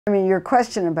I mean, your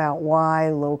question about why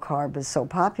low carb is so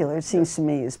popular, it seems to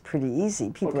me is pretty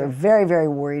easy. People are very, very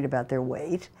worried about their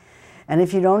weight. And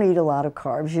if you don't eat a lot of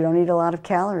carbs, you don't eat a lot of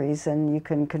calories, and you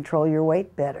can control your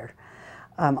weight better.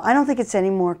 I don't think it's any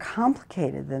more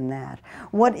complicated than that.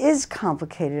 What is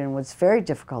complicated and what's very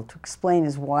difficult to explain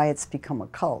is why it's become a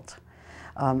cult.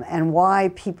 And why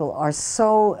people are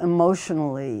so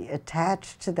emotionally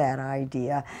attached to that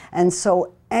idea and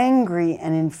so angry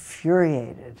and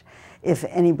infuriated if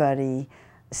anybody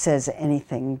says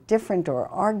anything different or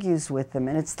argues with them.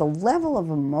 And it's the level of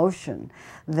emotion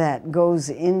that goes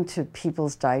into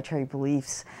people's dietary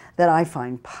beliefs that I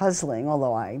find puzzling,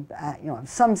 although I have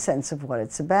some sense of what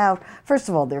it's about. First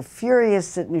of all, they're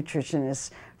furious at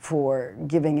nutritionists for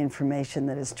giving information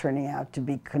that is turning out to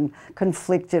be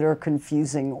conflicted or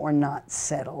confusing or not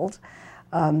settled.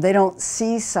 They don't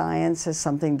see science as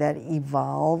something that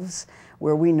evolves,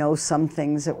 where we know some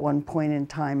things at one point in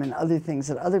time and other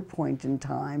things at other point in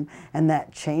time, and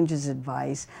that changes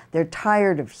advice. They're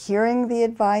tired of hearing the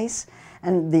advice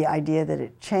and the idea that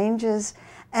it changes,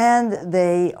 and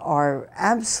they are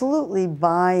absolutely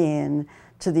buy-in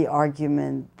to the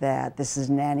argument that this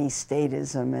is nanny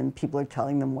statism and people are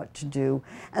telling them what to do,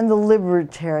 and the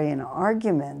libertarian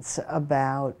arguments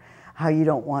about how you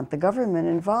don't want the government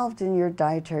involved in your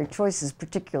dietary choices,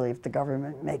 particularly if the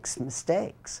government makes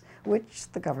mistakes,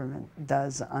 which the government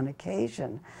does on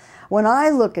occasion. When I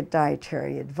look at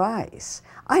dietary advice,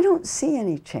 I don't see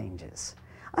any changes.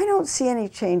 I don't see any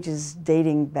changes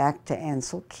dating back to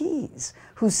Ansel Keys,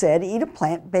 who said eat a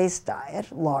plant-based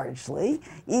diet, largely,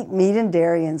 eat meat and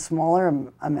dairy in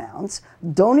smaller amounts,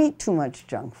 don't eat too much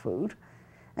junk food,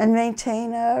 and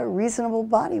maintain a reasonable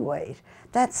body weight.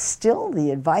 That's still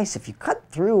the advice. If you cut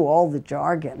through all the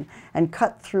jargon and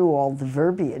cut through all the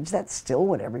verbiage, that's still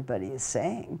what everybody is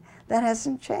saying. That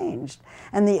hasn't changed.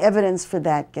 And the evidence for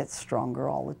that gets stronger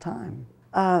all the time.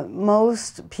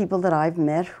 Most people that I've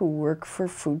met who work for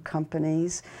food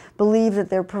companies believe that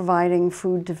they're providing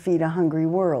food to feed a hungry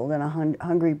world and a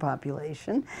hungry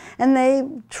population, and they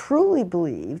truly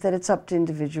believe that it's up to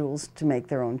individuals to make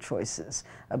their own choices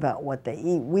about what they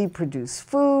eat. We produce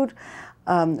food.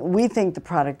 We think the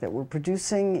product that we're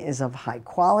producing is of high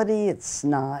quality. It's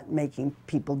not making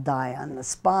people die on the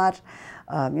spot.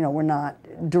 We're not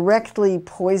directly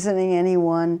poisoning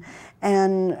anyone.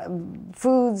 And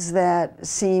foods that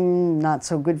seem not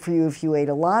so good for you if you ate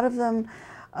a lot of them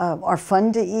are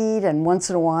fun to eat, and once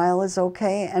in a while is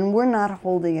okay. And we're not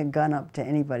holding a gun up to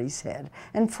anybody's head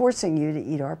and forcing you to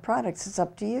eat our products. It's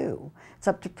up to you. It's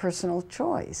up to personal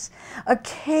choice.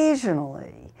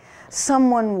 Occasionally,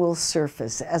 someone will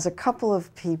surface, as a couple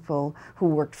of people who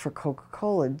worked for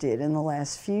Coca-Cola did in the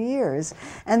last few years.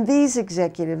 And these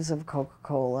executives of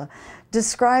Coca-Cola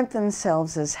described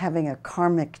themselves as having a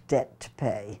karmic debt to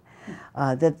pay,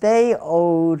 that they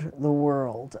owed the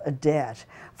world a debt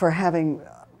for having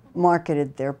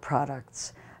marketed their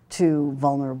products to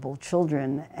vulnerable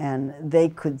children, and they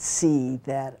could see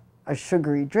that a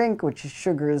sugary drink, which is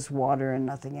sugar is water and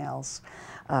nothing else,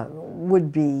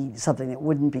 would be something that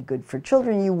wouldn't be good for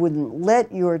children. You wouldn't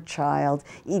let your child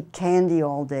eat candy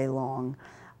all day long.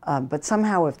 But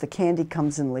somehow if the candy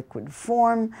comes in liquid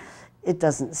form, it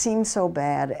doesn't seem so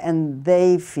bad, and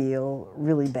they feel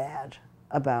really bad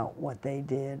about what they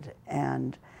did,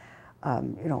 and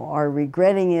are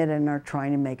regretting it and are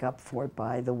trying to make up for it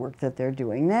by the work that they're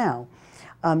doing now.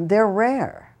 They're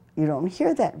rare. You don't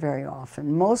hear that very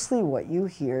often. Mostly what you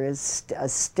hear is a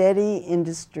steady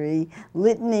industry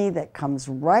litany that comes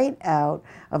right out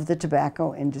of the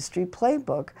tobacco industry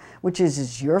playbook, which is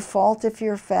it's your fault if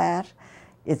you're fat,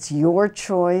 it's your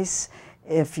choice.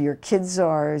 If your kids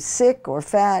are sick or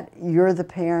fat, you're the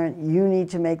parent, you need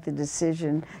to make the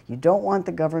decision. You don't want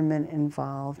the government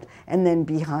involved. And then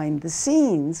behind the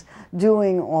scenes,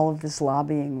 doing all of this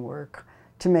lobbying work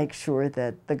to make sure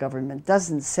that the government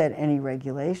doesn't set any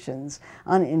regulations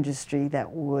on industry that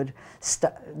would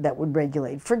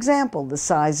regulate, for example, the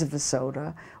size of a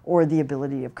soda or the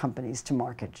ability of companies to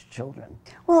market to children.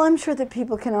 Well, I'm sure that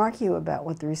people can argue about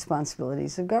what the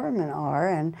responsibilities of government are,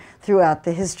 and throughout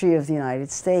the history of the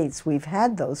United States, we've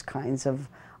had those kinds of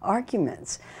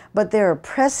arguments. But there are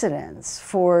precedents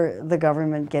for the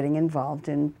government getting involved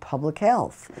in public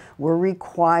health. We're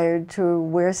required to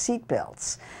wear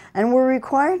seatbelts. And we're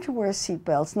required to wear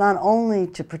seatbelts not only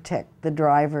to protect the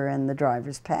driver and the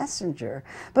driver's passenger,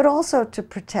 but also to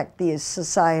protect the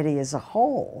society as a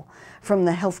whole from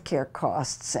the healthcare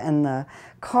costs and the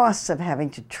costs of having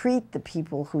to treat the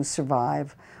people who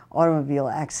survive automobile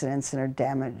accidents and are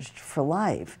damaged for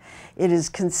life. It is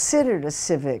considered a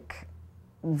civic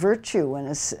virtue and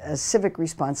a civic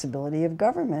responsibility of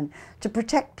government to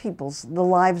protect the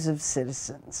lives of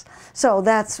citizens. So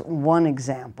that's one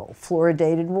example.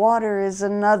 Fluoridated water is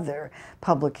another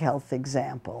public health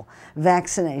example.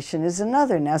 Vaccination is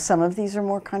another. Now, some of these are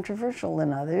more controversial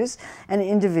than others, and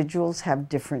individuals have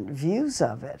different views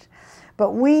of it.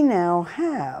 But we now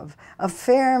have a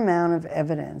fair amount of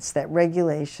evidence that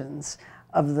regulations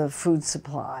of the food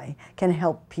supply can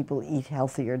help people eat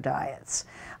healthier diets.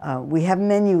 We have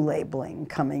menu labeling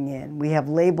coming in. We have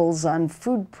labels on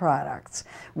food products.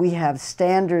 We have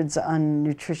standards on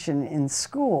nutrition in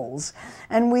schools.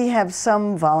 And we have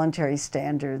some voluntary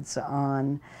standards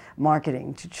on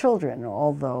marketing to children,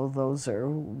 although those are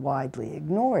widely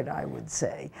ignored, I would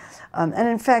say. And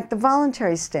in fact, the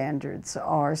voluntary standards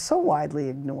are so widely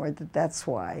ignored that that's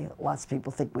why lots of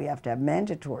people think we have to have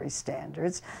mandatory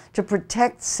standards to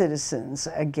protect citizens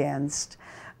against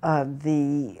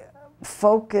the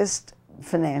focused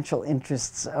financial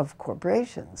interests of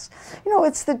corporations. You know,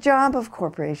 it's the job of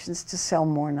corporations to sell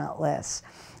more, not less.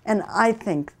 And I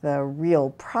think the real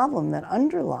problem that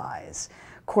underlies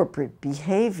corporate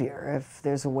behavior, if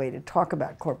there's a way to talk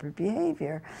about corporate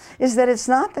behavior, is that it's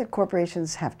not that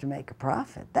corporations have to make a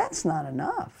profit. That's not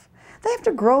enough. They have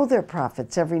to grow their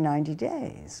profits every 90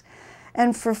 days.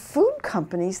 And for food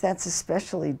companies, that's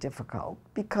especially difficult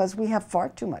because we have far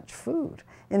too much food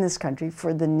in this country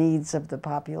for the needs of the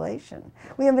population.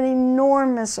 We have an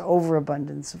enormous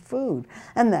overabundance of food,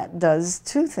 and that does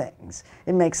two things.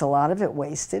 It makes a lot of it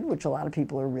wasted, which a lot of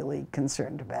people are really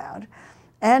concerned about,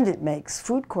 and it makes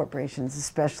food corporations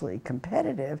especially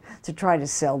competitive to try to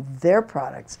sell their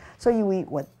products, so you eat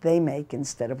what they make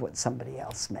instead of what somebody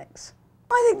else makes.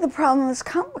 I think the problem is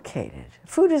complicated.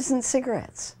 Food isn't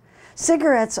cigarettes.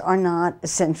 Cigarettes are not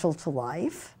essential to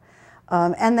life,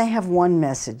 and they have one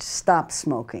message: stop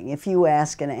smoking. If you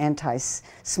ask an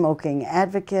anti-smoking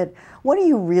advocate, what do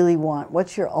you really want?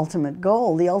 What's your ultimate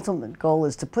goal? The ultimate goal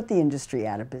is to put the industry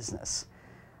out of business.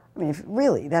 I mean,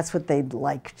 really, that's what they'd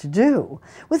like to do.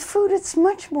 With food, it's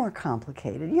much more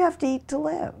complicated. You have to eat to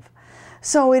live.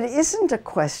 So it isn't a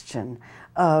question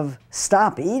of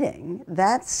stop eating.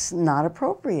 That's not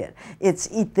appropriate. It's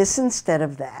eat this instead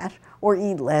of that, or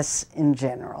eat less in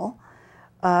general,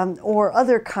 or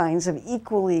other kinds of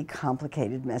equally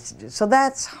complicated messages. So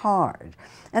that's hard.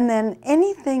 And then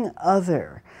anything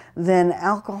other than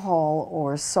alcohol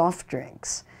or soft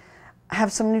drinks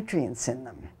have some nutrients in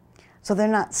them. So they're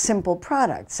not simple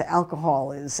products.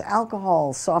 Alcohol is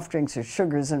alcohol, soft drinks are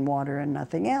sugars and water and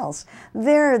nothing else.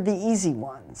 They're the easy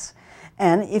ones.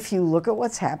 And if you look at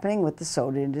what's happening with the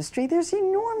soda industry, there's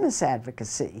enormous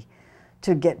advocacy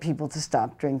to get people to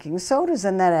stop drinking sodas,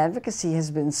 and that advocacy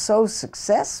has been so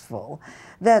successful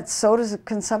that soda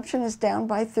consumption is down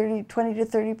by 20 to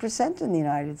 30% in the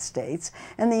United States,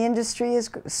 and the industry is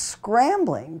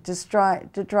scrambling to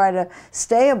try to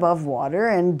stay above water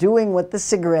and doing what the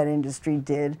cigarette industry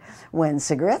did when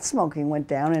cigarette smoking went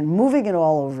down and moving it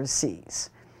all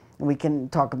overseas. We can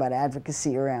talk about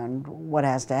advocacy around what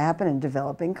has to happen in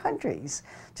developing countries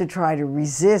to try to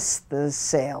resist the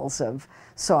sales of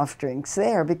soft drinks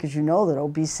there, because you know that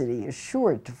obesity is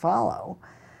sure to follow.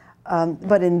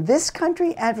 But in this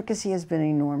country, advocacy has been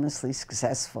enormously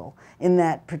successful in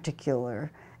that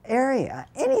particular area.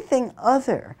 Anything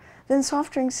other than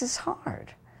soft drinks is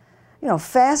hard. You know,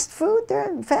 fast food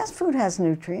has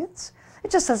nutrients.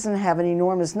 It just doesn't have an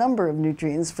enormous number of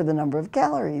nutrients for the number of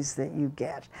calories that you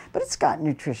get, but it's got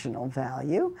nutritional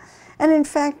value. And in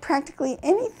fact, practically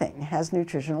anything has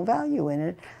nutritional value in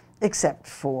it except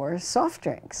for soft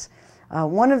drinks.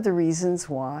 One of the reasons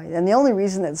why, and the only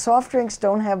reason that soft drinks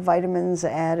don't have vitamins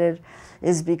added,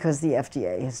 is because the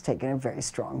FDA has taken a very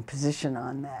strong position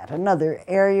on that. Another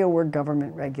area where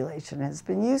government regulation has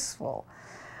been useful.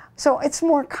 So it's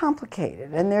more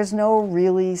complicated, and there's no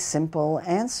really simple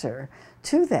answer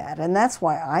to that. And that's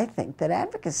why I think that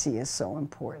advocacy is so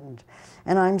important.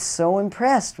 And I'm so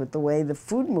impressed with the way the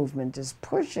food movement is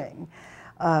pushing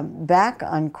back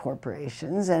on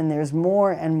corporations, and there's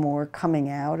more and more coming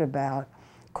out about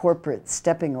corporate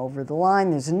stepping over the line.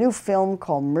 There's a new film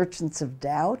called Merchants of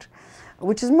Doubt,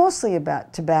 which is mostly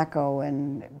about tobacco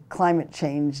and climate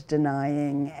change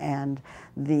denying and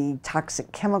the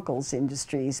toxic chemicals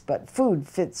industries, but food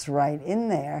fits right in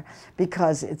there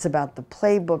because it's about the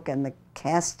playbook and the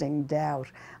casting doubt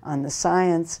on the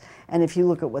science. And if you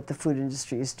look at what the food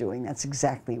industry is doing, that's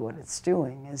exactly what it's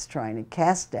doing, is trying to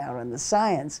cast doubt on the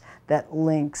science that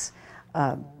links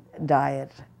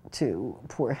diet to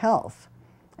poor health.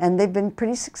 And they've been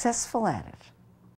pretty successful at it.